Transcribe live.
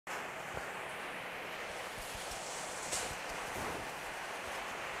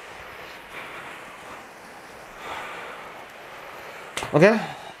Oke,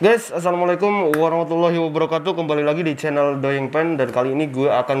 guys, assalamualaikum warahmatullahi wabarakatuh. Kembali lagi di channel Doyeng Pen, dan kali ini gue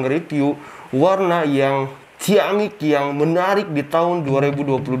akan nge-review warna yang ciamik, yang menarik di tahun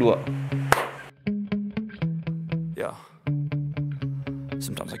 2022. Yeah.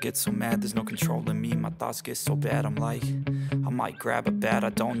 Sometimes I get so mad, there's no controlling me. My thoughts get so bad, I'm like, I might grab a bat,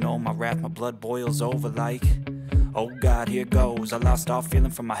 I don't know. My wrath, my blood boils over like, oh God, here goes. I lost all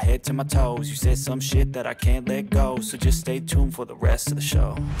feeling from my head to my toes. You said some shit that I can't let go, so just stay tuned for the rest of the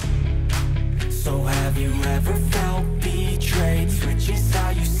show. So have you ever felt betrayed? Switches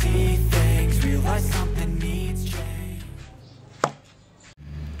how you see things, realize something needs change.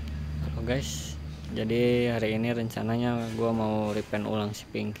 Halo guys, jadi hari ini rencananya gue mau repaint ulang si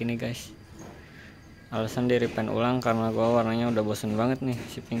Pinky nih guys. Alasan di repaint ulang karena gue warnanya udah bosen banget nih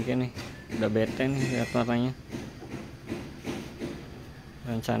si Pinky nih, udah bete nih lihat warnanya.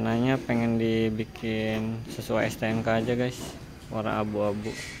 Rencananya pengen dibikin sesuai STNK aja guys, warna abu-abu,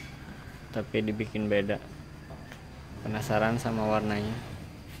 tapi dibikin beda. Penasaran sama warnanya?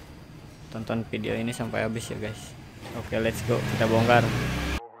 Tonton video ini sampai habis ya guys. Oke, let's go, kita bongkar.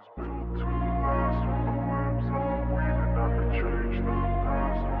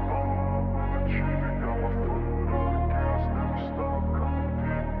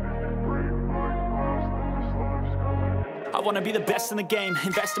 I wanna be the best in the game,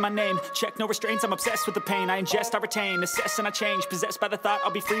 invest in my name. Check no restraints, I'm obsessed with the pain. I ingest, I retain, assess and I change. Possessed by the thought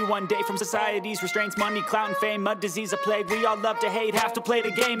I'll be free one day from society's restraints. Money, clout and fame, mud, disease, a plague. We all love to hate, have to play the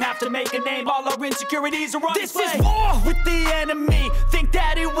game, have to make a name. All our insecurities are on display. This is war with the enemy, think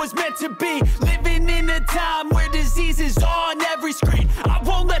that it was meant to be. Living in a time where disease is on every screen. I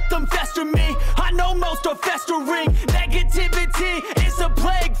won't let them fester me, I know most are festering. Negativity is a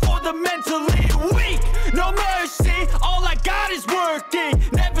plague for the mentally weak. No mercy, all I got is working.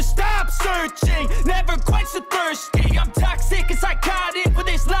 Never stop searching, never quench the thirsty. I'm toxic and psychotic with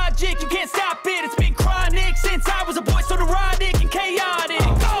this logic, you can't stop it. It's been chronic since I was a boy, so neurotic and chaotic.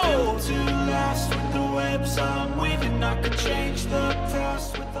 Oh! To last with the webs I'm weaving, I could change the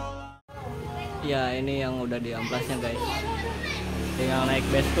past with all. Ya, ini yang udah di amplasnya guys. Tinggal naik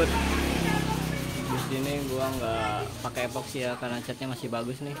basket. Di sini gua nggak pakai epoxy ya karena catnya masih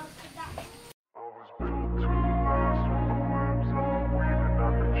bagus nih.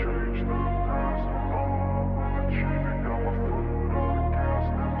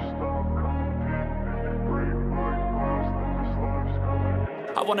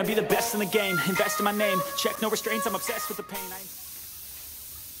 I wanna be the best in the game, invest in my name. Check no restraints, I'm obsessed with the pain.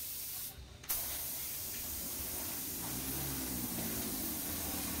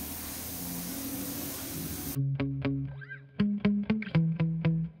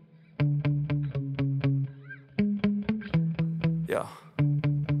 Yeah.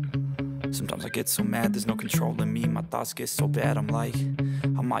 Sometimes I get so mad, there's no controlling me. My thoughts get so bad, I'm like,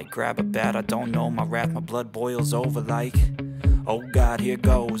 I might grab a bat, I don't know. My wrath, my blood boils over like, oh God, here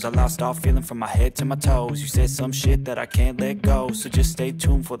goes. I lost all feeling from my head to my toes. You said some shit that I can't let go, so just stay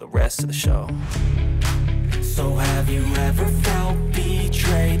tuned for the rest of the show. So have you ever felt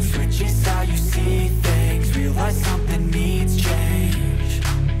betrayed? Switches how you see things, realize something needs change.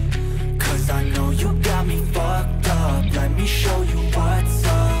 Cause I know you got me fucked up, let me show you what's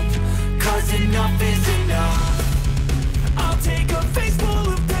up. Cause enough is enough. I'll take a face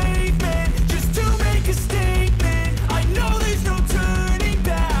full of pavement just to make a statement. I know there's no turning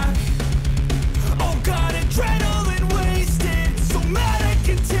back. Oh God, adrenaline wasted, so mad I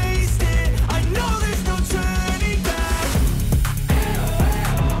can taste it. I know there's no turning back.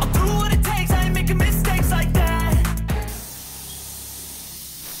 I'll do what it takes, I ain't making mistakes like that.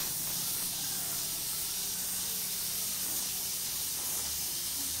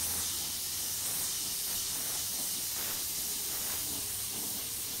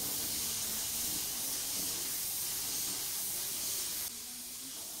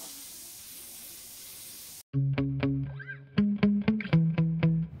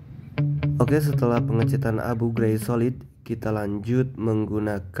 Oke, setelah pengecatan abu grey solid, kita lanjut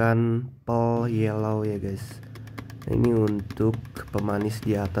menggunakan pearl yellow ya guys. Ini untuk pemanis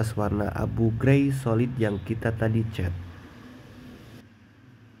di atas warna abu grey solid yang kita tadi cat.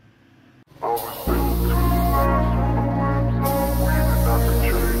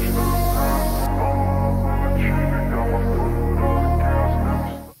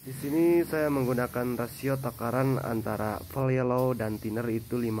 Saya menggunakan rasio takaran antara pearl yellow dan thinner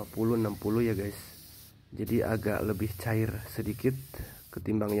itu 50-60 ya guys. Jadi agak lebih cair sedikit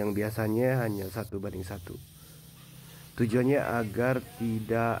ketimbang yang biasanya hanya 1:1. Tujuannya agar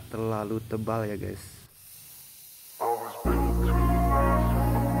tidak terlalu tebal ya guys.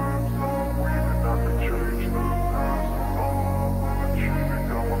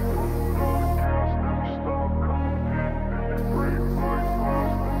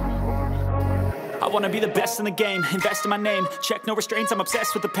 wanna be the best in the game, invest in my name, check no restraints, I'm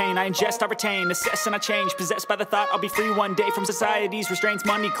obsessed with the pain. I ingest, I retain, assess and I change, possessed by the thought I'll be free one day from society's restraints.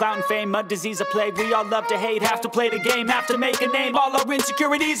 Money, clout and fame, mud, disease, a plague. We all love to hate, have to play the game, have to make a name. All our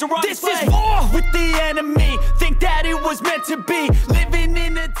insecurities are on display. This is war with the enemy, think that it was meant to be, living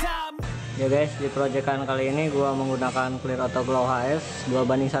in a time. Ya guys, di proyekan kali ini gua menggunakan clear auto glow HS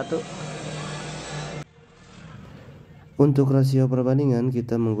 2:1. Untuk rasio perbandingan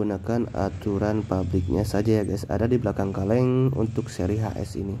kita menggunakan aturan pabriknya saja ya guys, ada di belakang kaleng untuk seri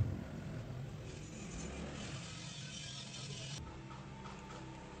HS ini.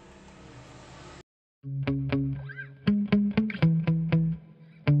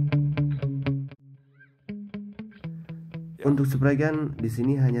 Untuk spraygun di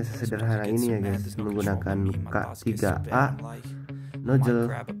sini hanya sesederhana ini ya guys, menggunakan K3A nozzle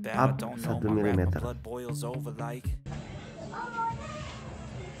up 1 mm.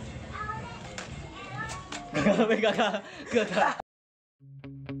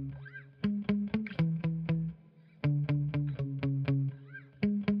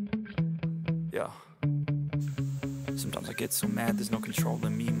 Yeah. Sometimes I get so mad, there's no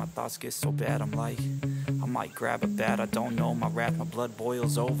controlling me. My thoughts get so bad, I'm like, I might grab a bat, I don't know. My wrath, my blood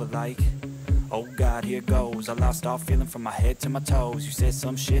boils over like, oh God, here goes. I lost all feeling from my head to my toes. You said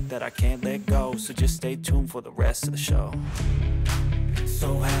some shit that I can't let go, so just stay tuned for the rest of the show.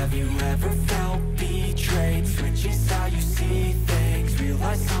 So have you ever felt betrayed? Switches how you see things,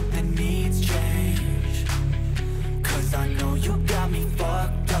 realize something needs change. Cause I know you got me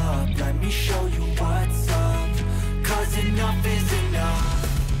fucked up, let me show you what's up. Cause enough is enough.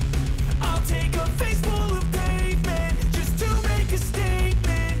 I'll take a face full of pavement just to make a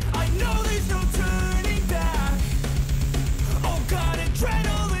statement. I know there's no turning back. Oh God,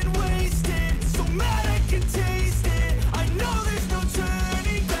 adrenaline wasted, so mad I can taste it. I know there's no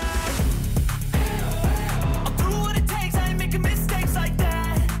turning back. I'll do what it takes, I ain't making mistakes like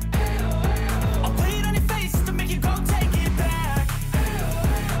that. I'll play it on your face to make you go take it back.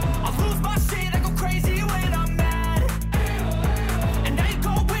 I'll lose my shit, I go crazy when I'm mad. And now you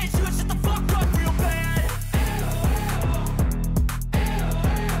go wish you would shut the fuck up real bad.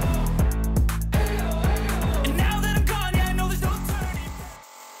 And now that I'm gone, yeah, I know there's no turning back.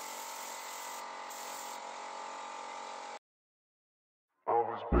 I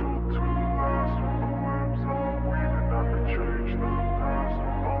was built to last with the webs I'm weaving. I could change the past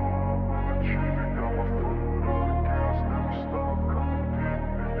and follow up with achieving. Got my foot on the gas, never stop competing.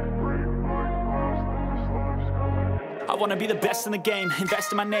 If you break my glass, then this life's gonna end. I wanna be the best in the game,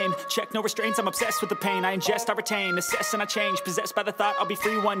 invest in my name, check no restraints, I'm obsessed with the pain. I ingest, I retain, assess and I change, possessed by the thought I'll be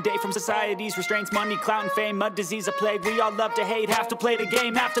free one day from society's restraints. Money, clout and fame, mud, disease, a plague. We all love to hate, have to play the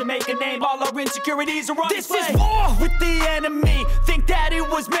game, have to make a name. All our insecurities are on display. This is war with the enemy, think that it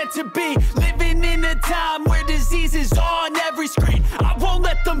was meant to be, living in a time where disease is on every screen. I won't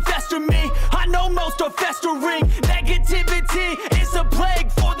let them fester me, I know most are festering. Negativity is a plague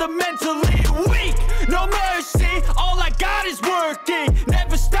for the mentally weak. No mercy, all I got is working.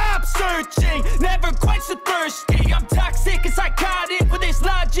 Never stop searching, never quench the thirsty. I'm toxic and psychotic, with this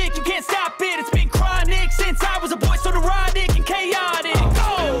logic you can't stop it. It's been chronic since I was a boy, so neurotic and chaotic.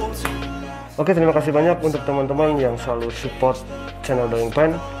 Oh! Oke, terima kasih banyak untuk teman-teman yang selalu support channel Drawing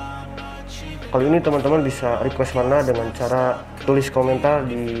Pen. Kali ini teman-teman bisa request warna dengan cara tulis komentar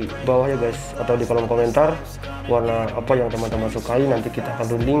di bawah ya guys, atau di kolom komentar warna apa yang teman-teman sukai. Nanti kita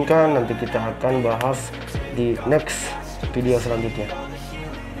akan rundingkan, nanti kita akan bahas di next video selanjutnya.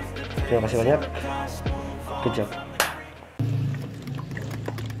 Terima kasih banyak. Good job.